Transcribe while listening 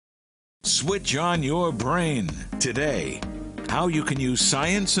Switch on your brain. Today, how you can use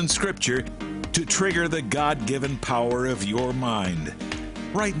science and scripture to trigger the God-given power of your mind.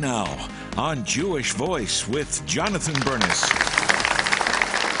 Right now, on Jewish Voice with Jonathan Bernis.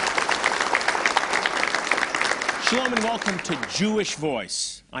 Shalom and welcome to Jewish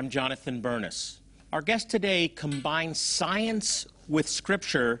Voice. I'm Jonathan Bernis. Our guest today combines science with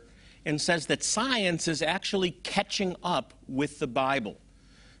scripture and says that science is actually catching up with the Bible.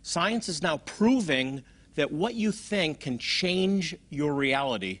 Science is now proving that what you think can change your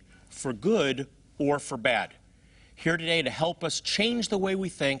reality for good or for bad. Here today to help us change the way we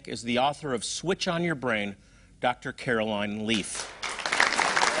think is the author of Switch on Your Brain, Dr. Caroline Leaf.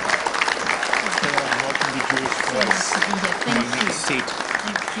 Caroline, welcome to Jewish Voice. Thank you. Seat.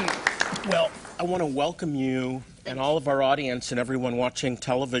 Thank you. Well, I want to welcome you and all of our audience and everyone watching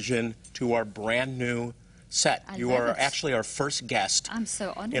television to our brand new set. You are actually our first guest. I'm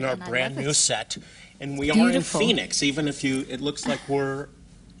so honored in our and I brand love new it. set. And we Beautiful. are in Phoenix, even if it looks like we're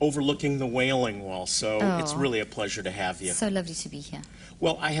overlooking the Wailing Wall. So it's really a pleasure to have you. So lovely to be here.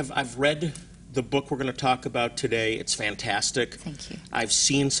 Well, I've read the book we're going to talk about today. It's fantastic. Thank you. I've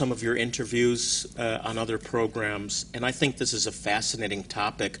seen some of your interviews on other programs, and I think this is a fascinating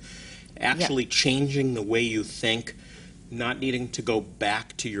topic. Actually changing the way you think, not needing to go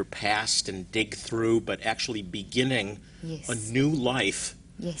back to your past and dig through, but actually beginning a new life.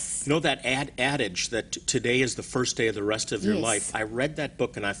 Yes. You know that adage that today is the first day of the rest of your Yes. life? I read that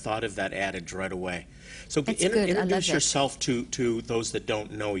book and I thought of that adage right away. So That's good. I love introduce that. yourself to those that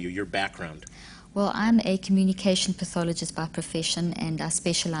don't know you, your background. Well, I'm a communication pathologist by profession, and I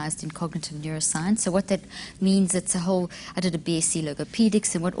specialized in cognitive neuroscience. So what that means, I did a BSc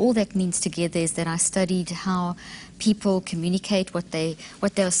logopedics, and what all that means together is that I studied how people communicate, what they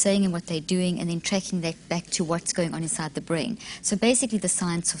are saying and what they're doing, and then tracking that back to what's going on inside the brain. So basically the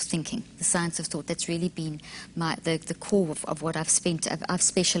science of thinking, the science of thought, that's really been the core of what I've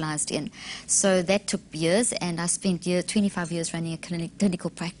specialized in. So that took years, and I spent 25 years running a clinical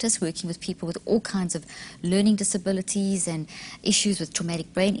practice, working with people with all kinds of learning disabilities and issues with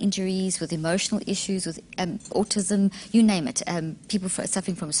traumatic brain injuries, with emotional issues, with autism, you name it, people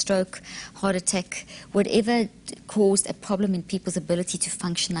suffering from a stroke, heart attack, whatever caused a problem in people's ability to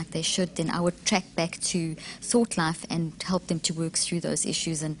function like they should, then I would track back to thought life and help them to work through those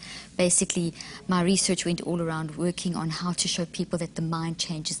issues. And basically my research went all around working on how to show people that the mind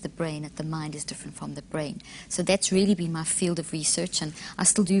changes the brain, that the mind is different from the brain. So that's really been my field of research, and I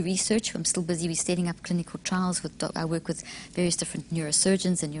still do research. I'm still busy with setting up clinical trials. I work with various different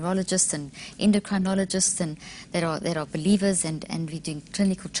neurosurgeons and neurologists and endocrinologists and that are believers, and we're doing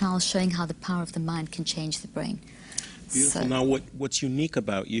clinical trials showing how the power of the mind can change the brain. Beautiful. So, Now, what's unique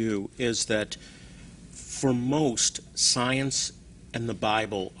about you is that for most, science and the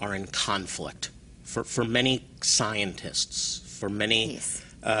Bible are in conflict. For many scientists, for many Yes.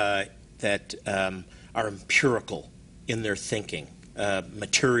 that are empirical in their thinking,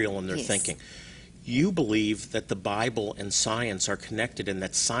 material in their Yes. thinking. You believe that the Bible and science are connected and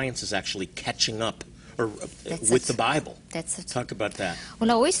that science is actually catching up with the Bible. That's it. Talk about that. Well,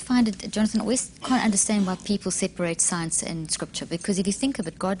 I always find it, Jonathan, I always can't understand why people separate science and scripture, because if you think of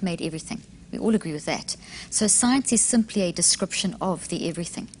it, God made everything. We all agree with that. So science is simply a description of the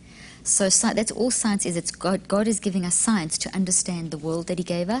everything. So that's all science is. It's God. God is giving us science to understand the world that He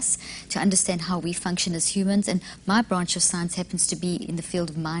gave us, to understand how we function as humans. And my branch of science happens to be in the field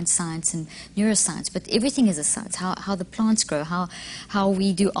of mind science and neuroscience. But everything is a science. How the plants grow, how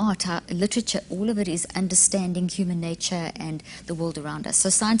we do art, how literature, all of it is understanding human nature and the world around us. So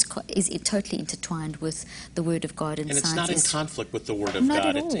science is totally intertwined with the Word of God, and And it's science not in is conflict with the Word of not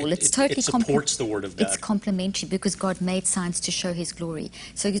God. at all. It's totally it supports the Word of God. It's complementary because God made science to show His glory.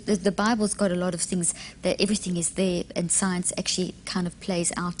 So the Bible's got a lot of things that everything is there, and science actually kind of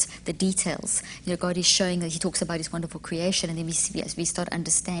plays out the details. You know, God is showing that He talks about His wonderful creation, and then we start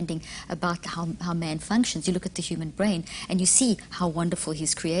understanding about how man functions. You look at the human brain and you see how wonderful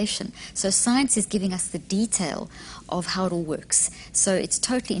His creation. So science is giving us the detail of how it all works. So it's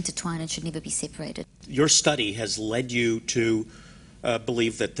totally intertwined and should never be separated. Your study has led you to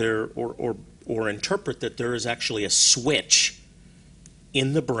believe that or interpret that there is actually a switch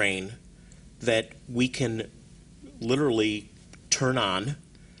in the brain that we can literally turn on,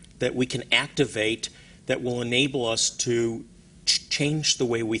 that we can activate, that will enable us to change the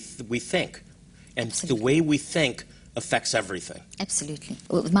way we think. And Absolutely. the way we think affects everything. Absolutely.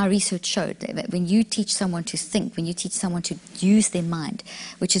 Well, my research showed that when you teach someone to think, when you teach someone to use their mind,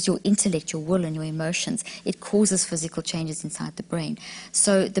 which is your intellect, your will, and your emotions, it causes physical changes inside the brain.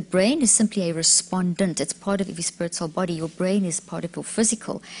 So the brain is simply a respondent. It's part of every spirit, soul, body. Your brain is part of your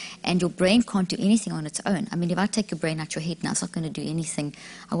physical, and your brain can't do anything on its own. I mean, if I take your brain out your head now, it's not going to do anything.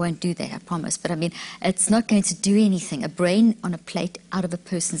 I won't do that, I promise. But I mean, it's not going to do anything. A brain on a plate out of a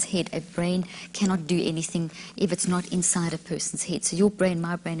person's head, a brain cannot do anything if it's not inside a person's head. So your brain,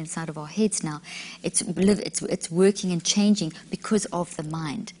 my brain, inside of our heads now, it's working and changing because of the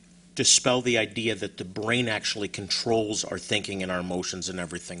mind. Dispel the idea that the brain actually controls our thinking and our emotions and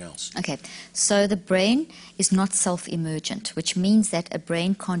everything else. Okay, so the brain is not self-emergent, which means that a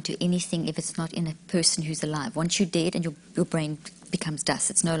brain can't do anything if it's not in a person who's alive. Once you're dead and your brain becomes dust,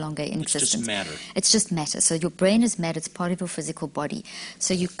 it's no longer in existence. It's just matter. It's just matter. So your brain is matter, it's part of your physical body.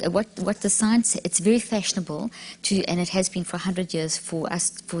 So what the science, it's very fashionable to, and it has been for 100 years for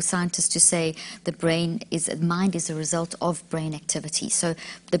scientists to say the mind is a result of brain activity. So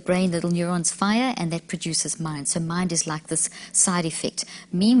the brain, little neurons fire and that produces mind. So mind is like this side effect.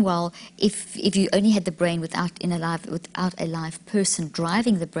 Meanwhile, if you only had the brain without a live person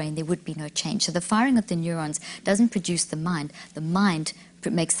driving the brain, there would be no change. So the firing of the neurons doesn't produce the mind. The mind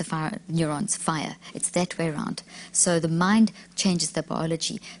makes the neurons fire. It's that way around. So the mind changes the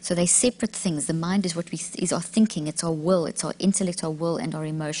biology. So they're separate things. The mind is is our thinking, it's our will, it's our intellect, our will, and our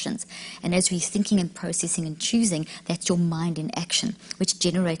emotions. And as we're thinking and processing and choosing, that's your mind in action, which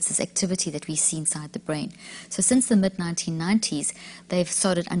generates this activity that we see inside the brain. So since the mid-1990s, they've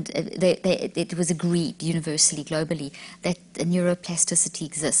started, it was agreed universally, globally, that neuroplasticity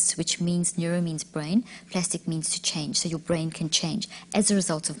exists, which means neuro means brain, plastic means to change. So your brain can change as a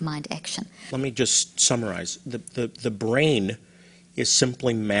result of mind action. Let me just summarize. The brain is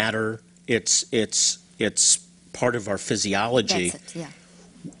simply matter. It's part of our physiology. That's it, yeah.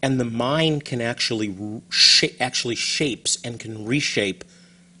 And the mind can actually shapes and can reshape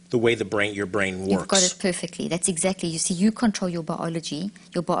the way your brain works. You've got it perfectly. That's exactly, you see, you control your biology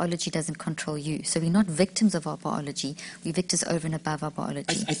doesn't control you. So we're not victims of our biology, we're victims over and above our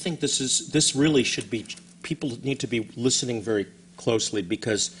biology. I think this really should be, people need to be listening very closely,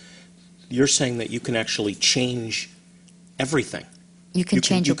 because you're saying that you can actually change everything. You can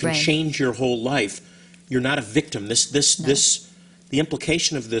change your brain. You can change your whole life. You're not a victim. The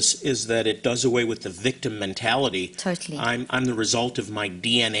implication of this is that it does away with the victim mentality. Totally. I'm the result of my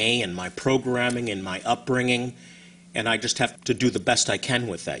DNA and my programming and my upbringing, and I just have to do the best I can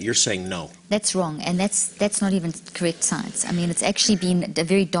with that. You're saying no. That's wrong, and that's not even correct science. I mean, it's actually been a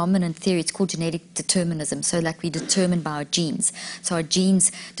very dominant theory. It's called genetic determinism. So like we're determined by our genes. So our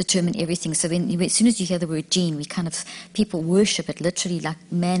genes determine everything. So as soon as you hear the word gene, people worship it literally, like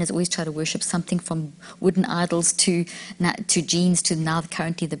man has always tried to worship something from wooden idols to genes to now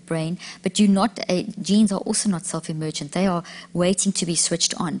currently the brain. But genes are also not self-emergent. They are waiting to be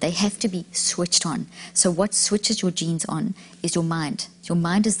switched on. They have to be switched on. So what switches your genes on is your mind. Your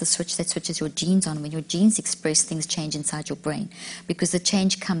mind is the switch that switches your genes on. When your genes express, things change inside your brain, because the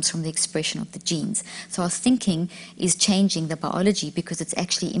change comes from the expression of the genes. So our thinking is changing the biology because it's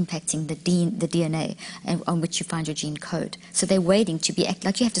actually impacting the DNA on which you find your gene code. So they're waiting to be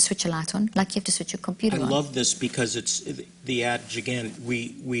like you have to switch a light on, like you have to switch your computer on. I love this because it's the adage again.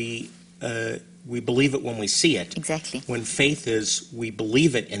 We believe it when we see it. Exactly. When faith is we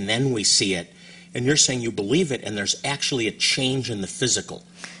believe it and then we see it. And you're saying you believe it, and there's actually a change in the physical.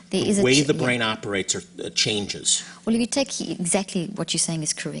 The way the brain operates changes. Well, if you take exactly what you're saying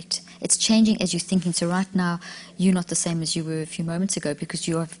is correct. It's changing as you're thinking. So right now, you're not the same as you were a few moments ago, because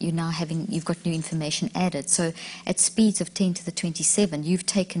you've got new information added. So at speeds of 10 to the 27, you've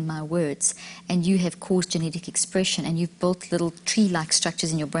taken my words and you have caused genetic expression, and you've built little tree-like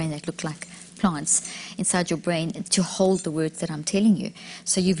structures in your brain that look like plants inside your brain to hold the words that I'm telling you.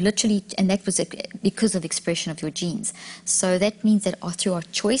 So you've literally, and that was because of expression of your genes. So that means that through our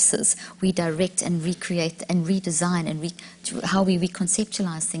choices, we direct and recreate and redesign and how we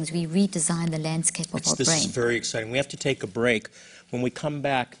reconceptualize things. We redesign the landscape of our brain. This is very exciting. We have to take a break. When we come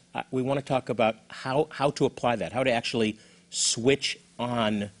back, we want to talk about how to apply that, how to actually switch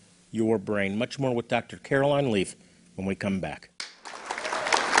on your brain. Much more with Dr. Caroline Leaf when we come back.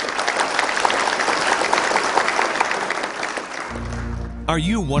 Are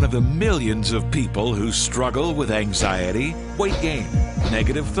you one of the millions of people who struggle with anxiety, weight gain,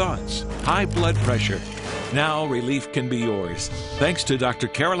 negative thoughts, high blood pressure? Now relief can be yours, thanks to Dr.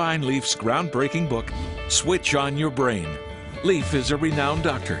 Caroline Leaf's groundbreaking book, Switch on Your Brain. Leaf is a renowned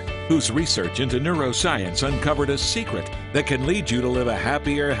doctor whose research into neuroscience uncovered a secret that can lead you to live a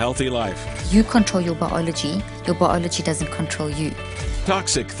happier, healthy life. You control your biology doesn't control you.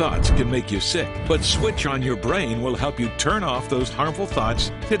 Toxic thoughts can make you sick, but Switch on Your Brain will help you turn off those harmful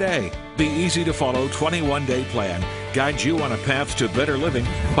thoughts today. The easy-to-follow 21-day plan guides you on a path to better living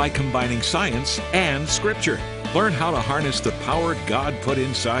by combining science and scripture. Learn how to harness the power God put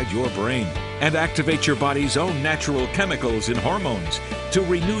inside your brain and activate your body's own natural chemicals and hormones to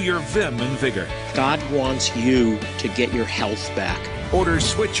renew your vim and vigor. God wants you to get your health back. Order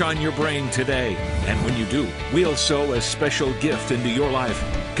Switch on Your Brain today, and when you do, we'll sow a special gift into your life,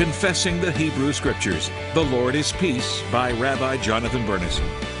 Confessing the Hebrew Scriptures, The Lord is Peace by Rabbi Jonathan Bernis.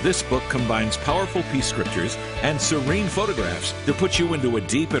 This book combines powerful peace scriptures and serene photographs to put you into a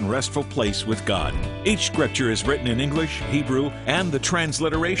deep and restful place with God. Each scripture is written in English, Hebrew, and the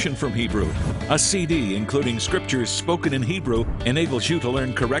transliteration from Hebrew. A CD including scriptures spoken in Hebrew enables you to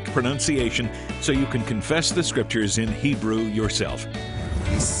learn correct pronunciation so you can confess the scriptures in Hebrew yourself.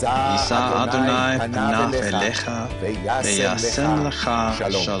 יישא אדוני פניו אליך וישם לך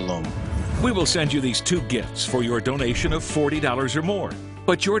שלום. We will send you these two gifts for your donation of $40 or more.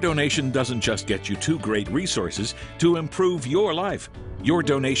 But your donation doesn't just get you two great resources to improve your life. Your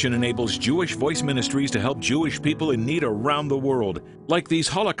donation enables Jewish Voice Ministries to help Jewish people in need around the world, like these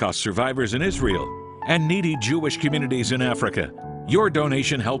Holocaust survivors in Israel and needy Jewish communities in Africa. Your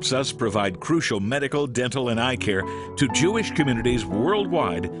donation helps us provide crucial medical, dental, and eye care to Jewish communities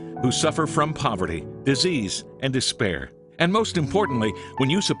worldwide who suffer from poverty, disease, and despair. And most importantly,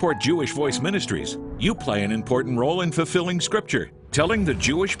 when you support Jewish Voice Ministries, you play an important role in fulfilling Scripture, telling the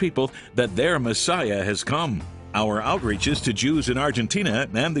Jewish people that their Messiah has come. Our outreaches to Jews in Argentina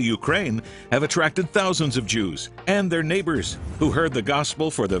and the Ukraine have attracted thousands of Jews and their neighbors who heard the gospel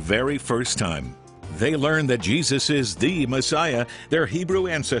for the very first time. They learned that Jesus is the Messiah their Hebrew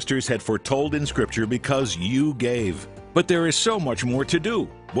ancestors had foretold in Scripture because you gave. But there is so much more to do.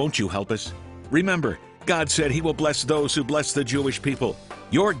 Won't you help us? Remember, God said He will bless those who bless the Jewish people.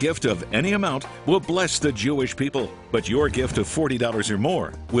 Your gift of any amount will bless the Jewish people, but your gift of $40 or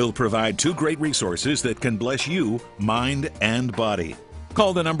more will provide two great resources that can bless you, mind and body.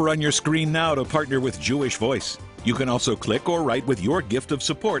 Call the number on your screen now to partner with Jewish Voice. You can also click or write with your gift of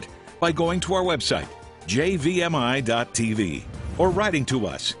support by going to our website, jvmi.tv, or writing to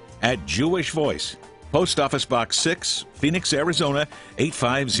us at Jewish Voice, Post Office Box 6, Phoenix, Arizona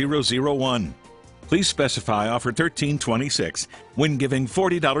 85001. Please specify offer 1326 when giving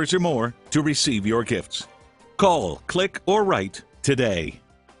 $40 or more to receive your gifts. Call, click, or write today.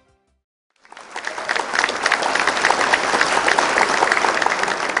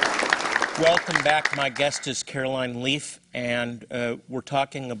 Welcome back. My guest is Caroline Leaf, and we're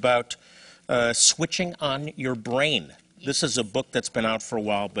talking about Switching on Your Brain. This is a book that's been out for a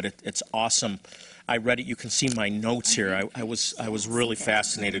while, but it's awesome. I read it. You can see my notes here. I was really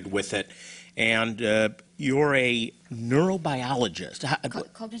fascinated with it. And you're a neurobiologist.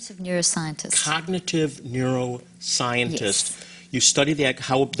 Cognitive neuroscientist. Cognitive neuroscientist. Yes. You study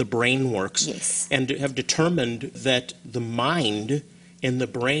how the brain works. Yes. And have determined that the mind and the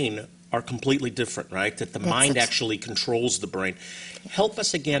brain are completely different, right? That the mind actually controls the brain. Help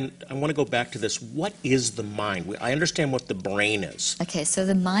us again. I want to go back to this. What is the mind? I understand what the brain is. Okay, so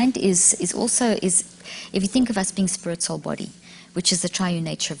the mind is if you think of us being spirit, soul, body, which is the triune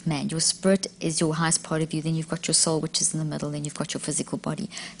nature of man. Your spirit is your highest part of you, then you've got your soul, which is in the middle, then you've got your physical body.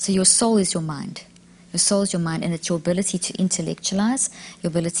 So your soul is your mind. Your soul is your mind, and it's your ability to intellectualize, your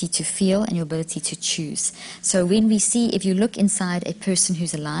ability to feel, and your ability to choose. So when we see, if you look inside a person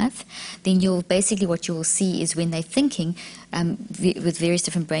who's alive, then what you will see is when they're thinking, with various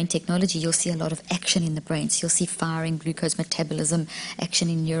different brain technology, you'll see a lot of action in the brain. So you'll see firing, glucose metabolism, action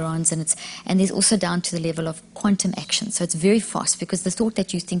in neurons, and there's also down to the level of quantum action. So it's very fast, because the thought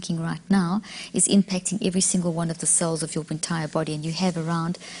that you're thinking right now is impacting every single one of the cells of your entire body, and you have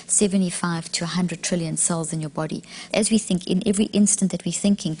around 75 to 100 trillion cells in your body. As we think, in every instant that we're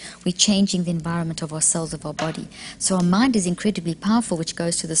thinking, we're changing the environment of our cells of our body. So our mind is incredibly powerful, which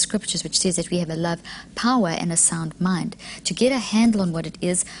goes to the scriptures, which says that we have a love, power, and a sound mind. To get a handle on what it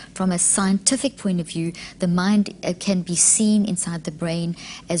is from a scientific point of view, the mind can be seen inside the brain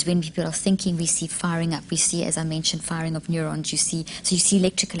as when people are thinking, we see firing up. We see, as I mentioned, firing of neurons. You see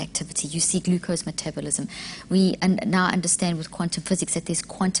electrical activity. You see glucose metabolism. We now understand with quantum physics that there's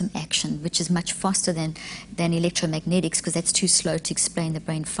quantum action, which is much faster than electromagnetics, because that's too slow to explain the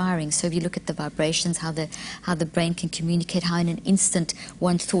brain firing. So if you look at the vibrations, how the brain can communicate, how in an instant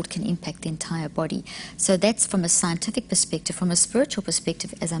one thought can impact the entire body. So that's from a scientific perspective. perspective. From a spiritual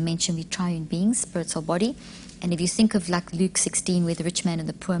perspective, as I mentioned, we triune beings, spirit, soul, body. And if you think of like Luke 16, where the rich man and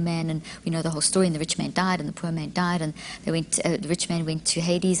the poor man, and we know the whole story, and the rich man died, and the poor man died, and the rich man went to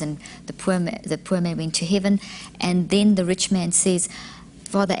Hades, and the poor man went to heaven, and then the rich man says,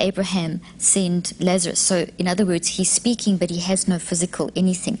 Father Abraham, send Lazarus. So, in other words, he's speaking, but he has no physical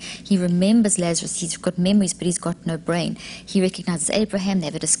anything. He remembers Lazarus. He's got memories, but he's got no brain. He recognizes Abraham. They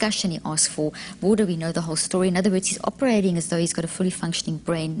have a discussion. He asks for water. We know the whole story. In other words, he's operating as though he's got a fully functioning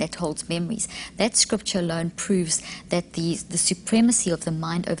brain that holds memories. That scripture alone proves that the supremacy of the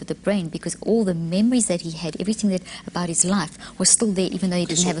mind over the brain, because all the memories that he had, everything that about his life was still there, even though he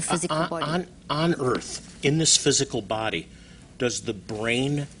didn't have a physical body. On Earth, in this physical body, does the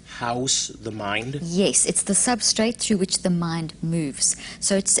brain house the mind? Yes, it's the substrate through which the mind moves.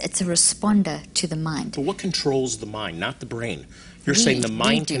 So it's a responder to the mind. But what controls the mind, not the brain? You're saying the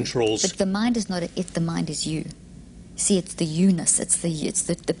mind controls... But the mind is not it, the mind is you. See, it's the you-ness, it's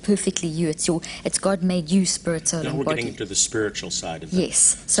the perfectly you. It's God made you, spirit, soul, and body. Now we're getting into the spiritual side of it.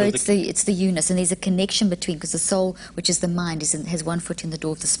 Yes, so it's the you-ness, and there's a connection between, because the soul, which is the mind, has 1 foot in the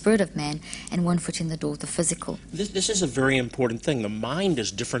door of the spirit of man and 1 foot in the door of the physical. This is a very important thing. The mind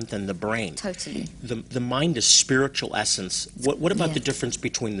is different than the brain. Totally. The mind is spiritual essence. What about the difference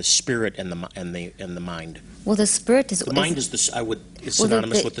between the spirit and the mind? Well, the spirit is... The mind is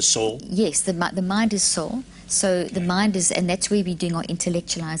synonymous with the soul? Yes, the mind is soul. So the mind is, and that's where we're doing our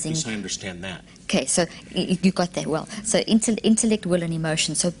intellectualizing. Yes, I understand that. Okay, so you got that well. So intellect, will, and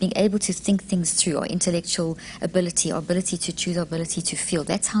emotion. So being able to think things through, our intellectual ability, our ability to choose, our ability to feel.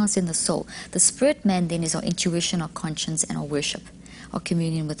 That's how it's in the soul. The spirit man then is our intuition, our conscience, and our worship, our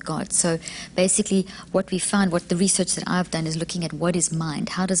communion with God. So basically what we found, what the research that I've done is looking at what is mind,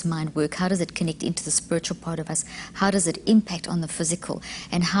 how does mind work, how does it connect into the spiritual part of us, how does it impact on the physical,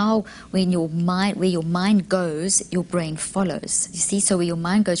 and how where your mind goes, your brain follows. You see, so where your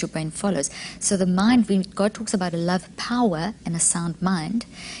mind goes, your brain follows. So the mind, when God talks about a love, power, and a sound mind,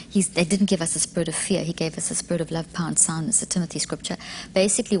 they didn't give us a spirit of fear, he gave us a spirit of love, power, and soundness, the Timothy scripture.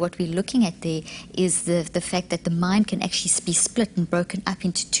 Basically what we're looking at there is the fact that the mind can actually be split and broken up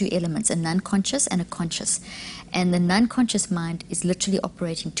into two elements, a non-conscious and a conscious. And the non-conscious mind is literally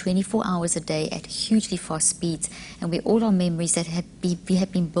operating 24 hours a day at hugely fast speeds, and where all our memories that we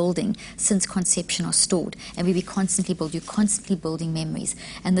have been building since conception are stored, and you're constantly building memories.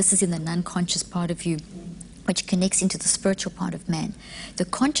 And this is in the non-conscious part of you, which connects into the spiritual part of man. The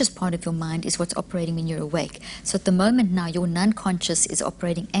conscious part of your mind is what's operating when you're awake. So at the moment now, your non-conscious is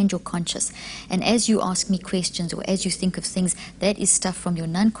operating and your conscious. And as you ask me questions or as you think of things, that is stuff from your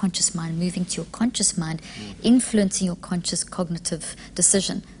non-conscious mind moving to your conscious mind, influencing your conscious cognitive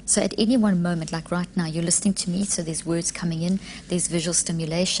decision. So at any one moment, like right now, you're listening to me, so there's words coming in, there's visual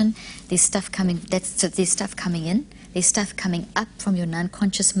stimulation, there's stuff coming in. There's stuff coming up from your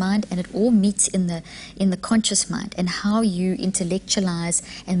non-conscious mind, and it all meets in the conscious mind. And how you intellectualize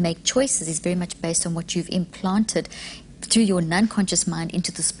and make choices is very much based on what you've implanted through your non-conscious mind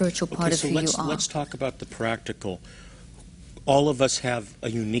into the spiritual part of who you are. Let's talk about the practical. All of us have a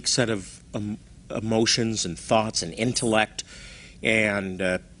unique set of emotions and thoughts and intellect, and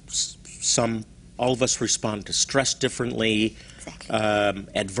all of us respond to stress differently, exactly.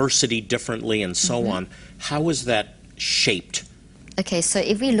 Adversity differently, and so on. How is that shaped? Okay, so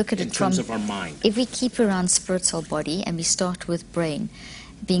if we look at in terms of our mind, if we keep around spirit, soul, body, and we start with brain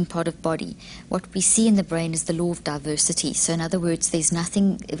being part of body, what we see in the brain is the law of diversity. So in other words, there's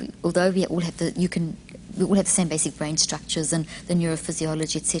nothing, although we all have we all have the same basic brain structures and the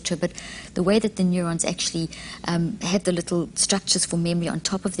neurophysiology, etc. But the way that the neurons actually have the little structures for memory on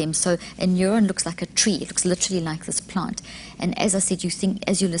top of them. So a neuron looks like a tree. It looks literally like this plant. And as I said, you think,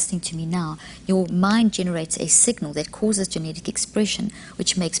 as you're listening to me now, your mind generates a signal that causes genetic expression,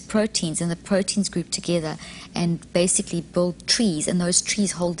 which makes proteins, and the proteins group together and basically build trees, and those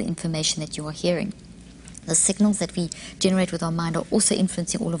trees hold the information that you are hearing. The signals that we generate with our mind are also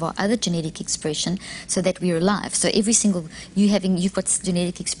influencing all of our other genetic expression so that we're alive. So every single, you've got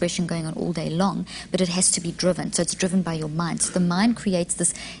genetic expression going on all day long, but it has to be driven. So it's driven by your mind. So the mind creates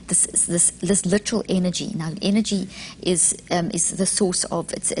this literal energy. Now energy is the source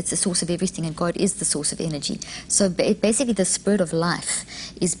of, it's the source of everything, and God is the source of energy. So basically the spirit of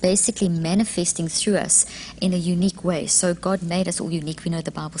life is basically manifesting through us in a unique way. So God made us all unique. We know the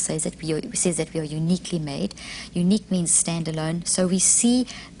Bible says that we are uniquely made. Unique means standalone. So we see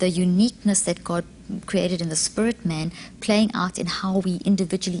the uniqueness that God created in the spirit man playing out in how we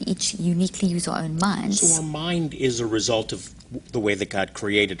individually each uniquely use our own minds. So our mind is a result of the way that God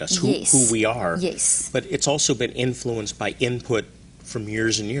created us, who we are. Yes. But it's also been influenced by input from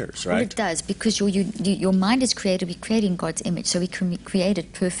years and years, right? Well, it does, because your mind is created. We create in God's image, so we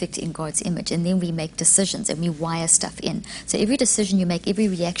created perfect in God's image, and then we make decisions and we wire stuff in. So every decision you make, every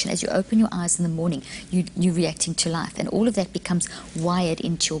reaction, as you open your eyes in the morning, you're reacting to life, and all of that becomes wired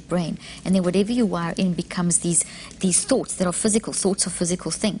into your brain. And then whatever you wire in becomes these thoughts that are physical. Thoughts are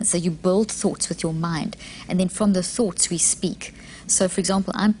physical things. So you build thoughts with your mind, and then from the thoughts we speak. So, for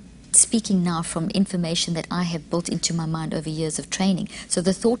example, I'm speaking now from information that I have built into my mind over years of training. So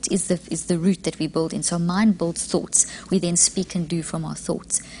the thought is the root that we build in. So mind builds thoughts. We then speak and do from our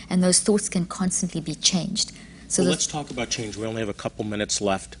thoughts. And those thoughts can constantly be changed. So let's talk about change. We only have a couple minutes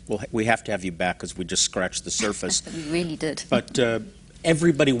left. We have to have you back because we just scratched the surface. We really did. But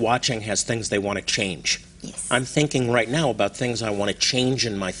everybody watching has things they want to change. Yes. I'm thinking right now about things I want to change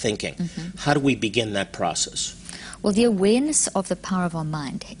in my thinking. Mm-hmm. How do we begin that process? Well, the awareness of the power of our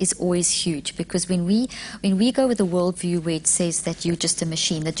mind is always huge, because when we go with a worldview where it says that you're just a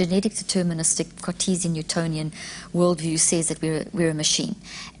machine, the genetic deterministic Cartesian Newtonian worldview says that we're a machine,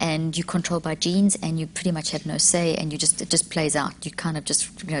 and you're controlled by genes, and you pretty much have no say, and it just plays out. You kind of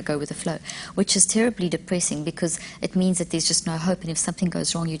just go with the flow, which is terribly depressing, because it means that there's just no hope, and if something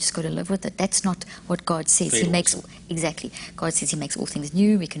goes wrong, you just got to live with it. That's not what God says. He makes exactly. God says He makes all things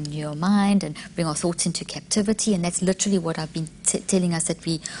new. We can renew our mind and bring our thoughts into captivity, and that's literally what I've been telling us that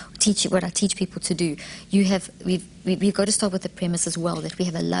we teach, what I teach people to do. We've got to start with the premise as well that we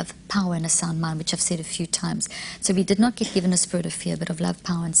have a love, power, and a sound mind, which I've said a few times. So we did not get given a spirit of fear, but of love,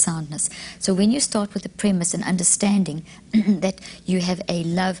 power, and soundness. So when you start with the premise and understanding that you have a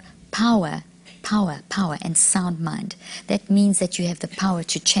love, power, and sound mind, that means that you have the power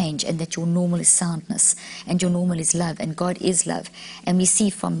to change, and that your normal is soundness, and your normal is love, and God is love. And we see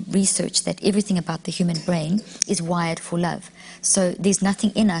from research that everything about the human brain is wired for love. So there's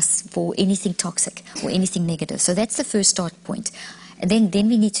nothing in us for anything toxic or anything negative. So that's the first start point. And then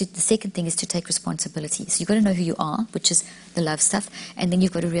we need to, the second thing is to take responsibility. So you've got to know who you are, which is the love stuff, and then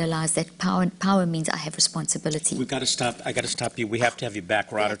you've got to realize that power means I have responsibility. We've got to stop. I got to stop you. We have to have you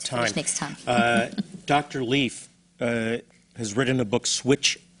back. We're out of time. Next time. Dr. Leaf has written a book,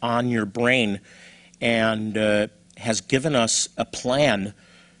 Switch on Your Brain, and has given us a plan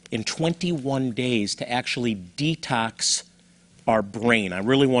in 21 days to actually detox our brain. I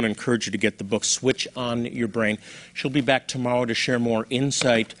really want to encourage you to get the book, Switch on Your Brain. She'll be back tomorrow to share more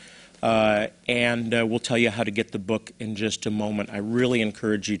insight, and we'll tell you how to get the book in just a moment. I really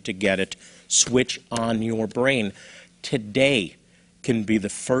encourage you to get it, Switch on Your Brain. Today can be the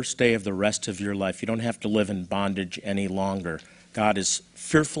first day of the rest of your life. You don't have to live in bondage any longer. God has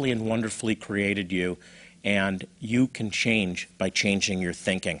fearfully and wonderfully created you, and you can change by changing your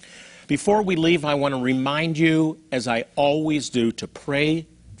thinking. Before we leave, I want to remind you, as I always do, to pray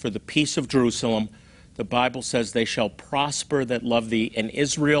for the peace of Jerusalem. The Bible says they shall prosper that love thee. And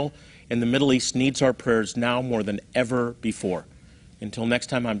Israel in the Middle East needs our prayers now more than ever before. Until next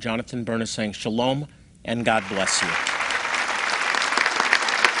time, I'm Jonathan Bernis saying shalom and God bless you.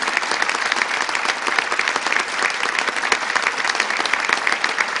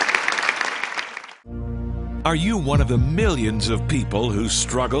 Are you one of the millions of people who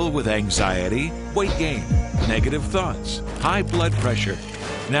struggle with anxiety, weight gain, negative thoughts, high blood pressure?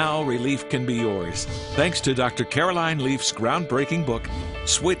 Now relief can be yours, thanks to Dr. Caroline Leaf's groundbreaking book,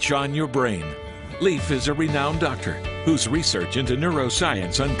 Switch on Your Brain. Leaf is a renowned doctor whose research into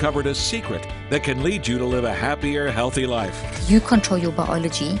neuroscience uncovered a secret that can lead you to live a happier, healthy life. You control your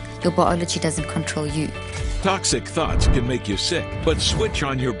biology doesn't control you. Toxic thoughts can make you sick, but Switch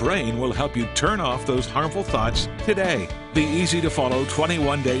on Your Brain will help you turn off those harmful thoughts today. The easy-to-follow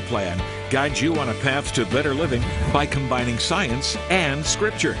 21-day plan guides you on a path to better living by combining science and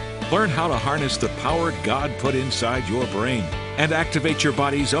scripture. Learn how to harness the power God put inside your brain and activate your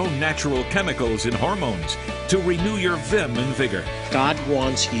body's own natural chemicals and hormones to renew your vim and vigor. God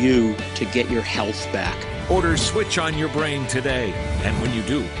wants you to get your health back. Order Switch on Your Brain today, and when you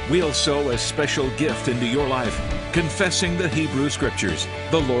do, we'll sow a special gift into your life, Confessing the Hebrew Scriptures,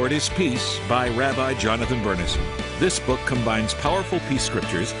 The Lord is Peace by Rabbi Jonathan Bernis. This book combines powerful peace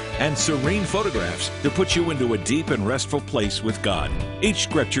scriptures and serene photographs to put you into a deep and restful place with God. Each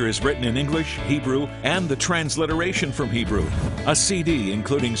scripture is written in English, Hebrew, and the transliteration from Hebrew. A CD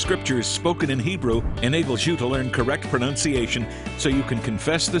including scriptures spoken in Hebrew enables you to learn correct pronunciation so you can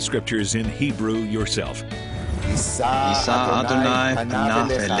confess the scriptures in Hebrew yourself. יישא אדוני פניו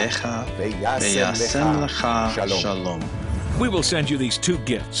אליך וישם לך שלום. We will send you these two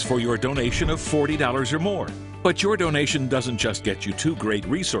gifts for your donation of $40 or more. But your donation doesn't just get you two great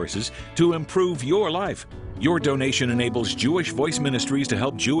resources to improve your life. Your donation enables Jewish Voice Ministries to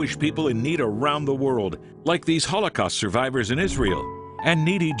help Jewish people in need around the world, like these Holocaust survivors in Israel. and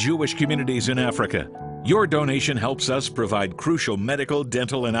needy Jewish communities in Africa. Your donation helps us provide crucial medical,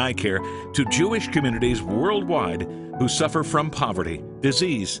 dental, and eye care to Jewish communities worldwide who suffer from poverty,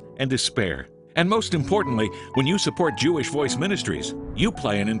 disease, and despair. And most importantly, when you support Jewish Voice Ministries, you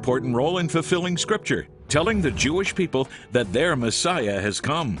play an important role in fulfilling Scripture, telling the Jewish people that their Messiah has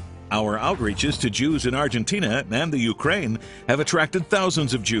come. Our outreaches to Jews in Argentina and the Ukraine have attracted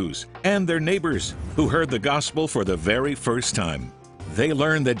thousands of Jews and their neighbors who heard the gospel for the very first time. They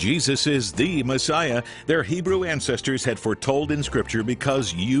learned that Jesus is the Messiah their Hebrew ancestors had foretold in Scripture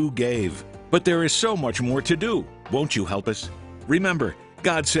because you gave. But there is so much more to do. Won't you help us? Remember,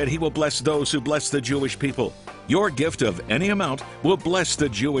 God said He will bless those who bless the Jewish people. Your gift of any amount will bless the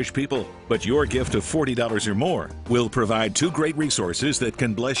Jewish people, but your gift of $40 or more will provide two great resources that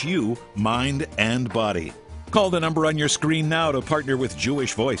can bless you, mind and body. Call the number on your screen now to partner with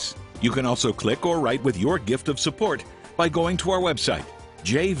Jewish Voice. You can also click or write with your gift of support by going to our website,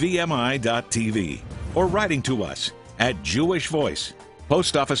 jvmi.tv, or writing to us at Jewish Voice,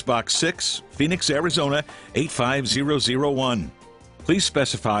 Post Office Box 6, Phoenix, Arizona 85001. Please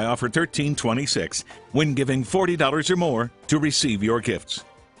specify offer 1326 when giving $40 or more to receive your gifts.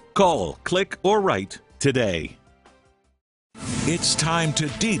 Call, click, or write today. It's time to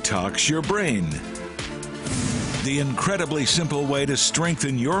detox your brain. The incredibly simple way to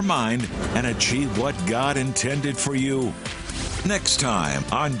strengthen your mind and achieve what God intended for you. Next time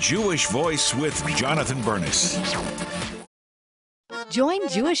on Jewish Voice with Jonathan Bernis. Join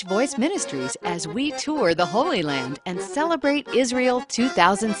Jewish Voice Ministries as we tour the Holy Land and celebrate Israel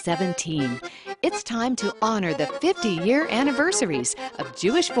 2017. It's time to honor the 50-year anniversaries of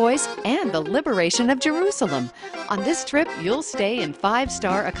Jewish Voice and the liberation of Jerusalem. On this trip, you'll stay in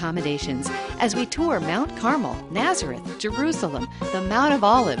 5-star accommodations as we tour Mount Carmel, Nazareth, Jerusalem, the Mount of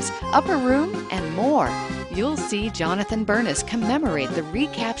Olives, Upper Room, and more. You'll see Jonathan Bernis commemorate the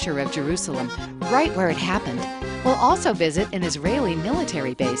recapture of Jerusalem right where it happened. We'll also visit an Israeli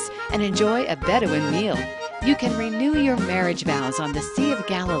military base and enjoy a Bedouin meal. You can renew your marriage vows on the Sea of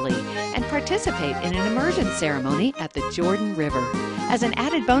Galilee and participate in an immersion ceremony at the Jordan River. As an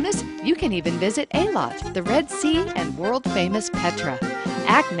added bonus, you can even visit Eilat, the Red Sea, and world-famous Petra.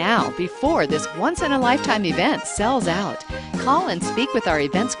 Act now before this once-in-a-lifetime event sells out. Call and speak with our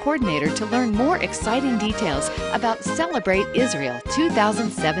events coordinator to learn more exciting details about Celebrate Israel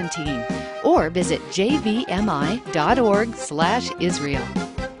 2017. Or visit jvmi.org/Israel.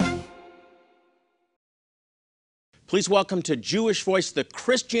 Please welcome to Jewish Voice the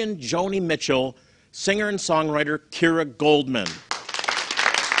Christian Joni Mitchell, singer and songwriter Kira Goldman.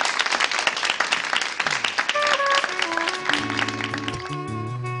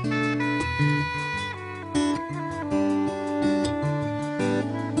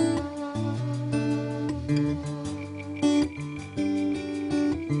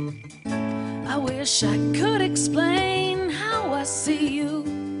 I wish I could explain how I see you.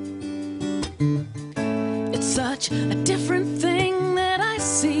 It's such a different thing that I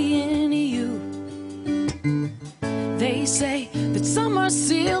see in you. They say that some are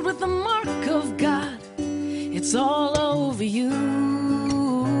sealed with the mark of God. It's all over you.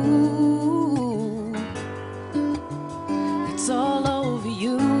 It's all over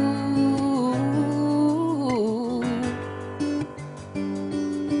you.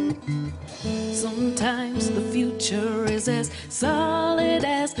 Sometimes the future is as solid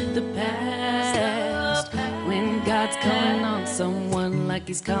as the past. When God's calling on someone like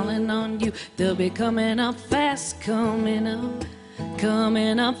He's calling on you, they'll be coming up fast, coming up,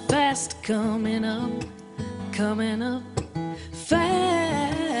 coming up fast, coming up, coming up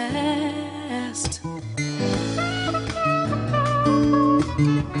fast.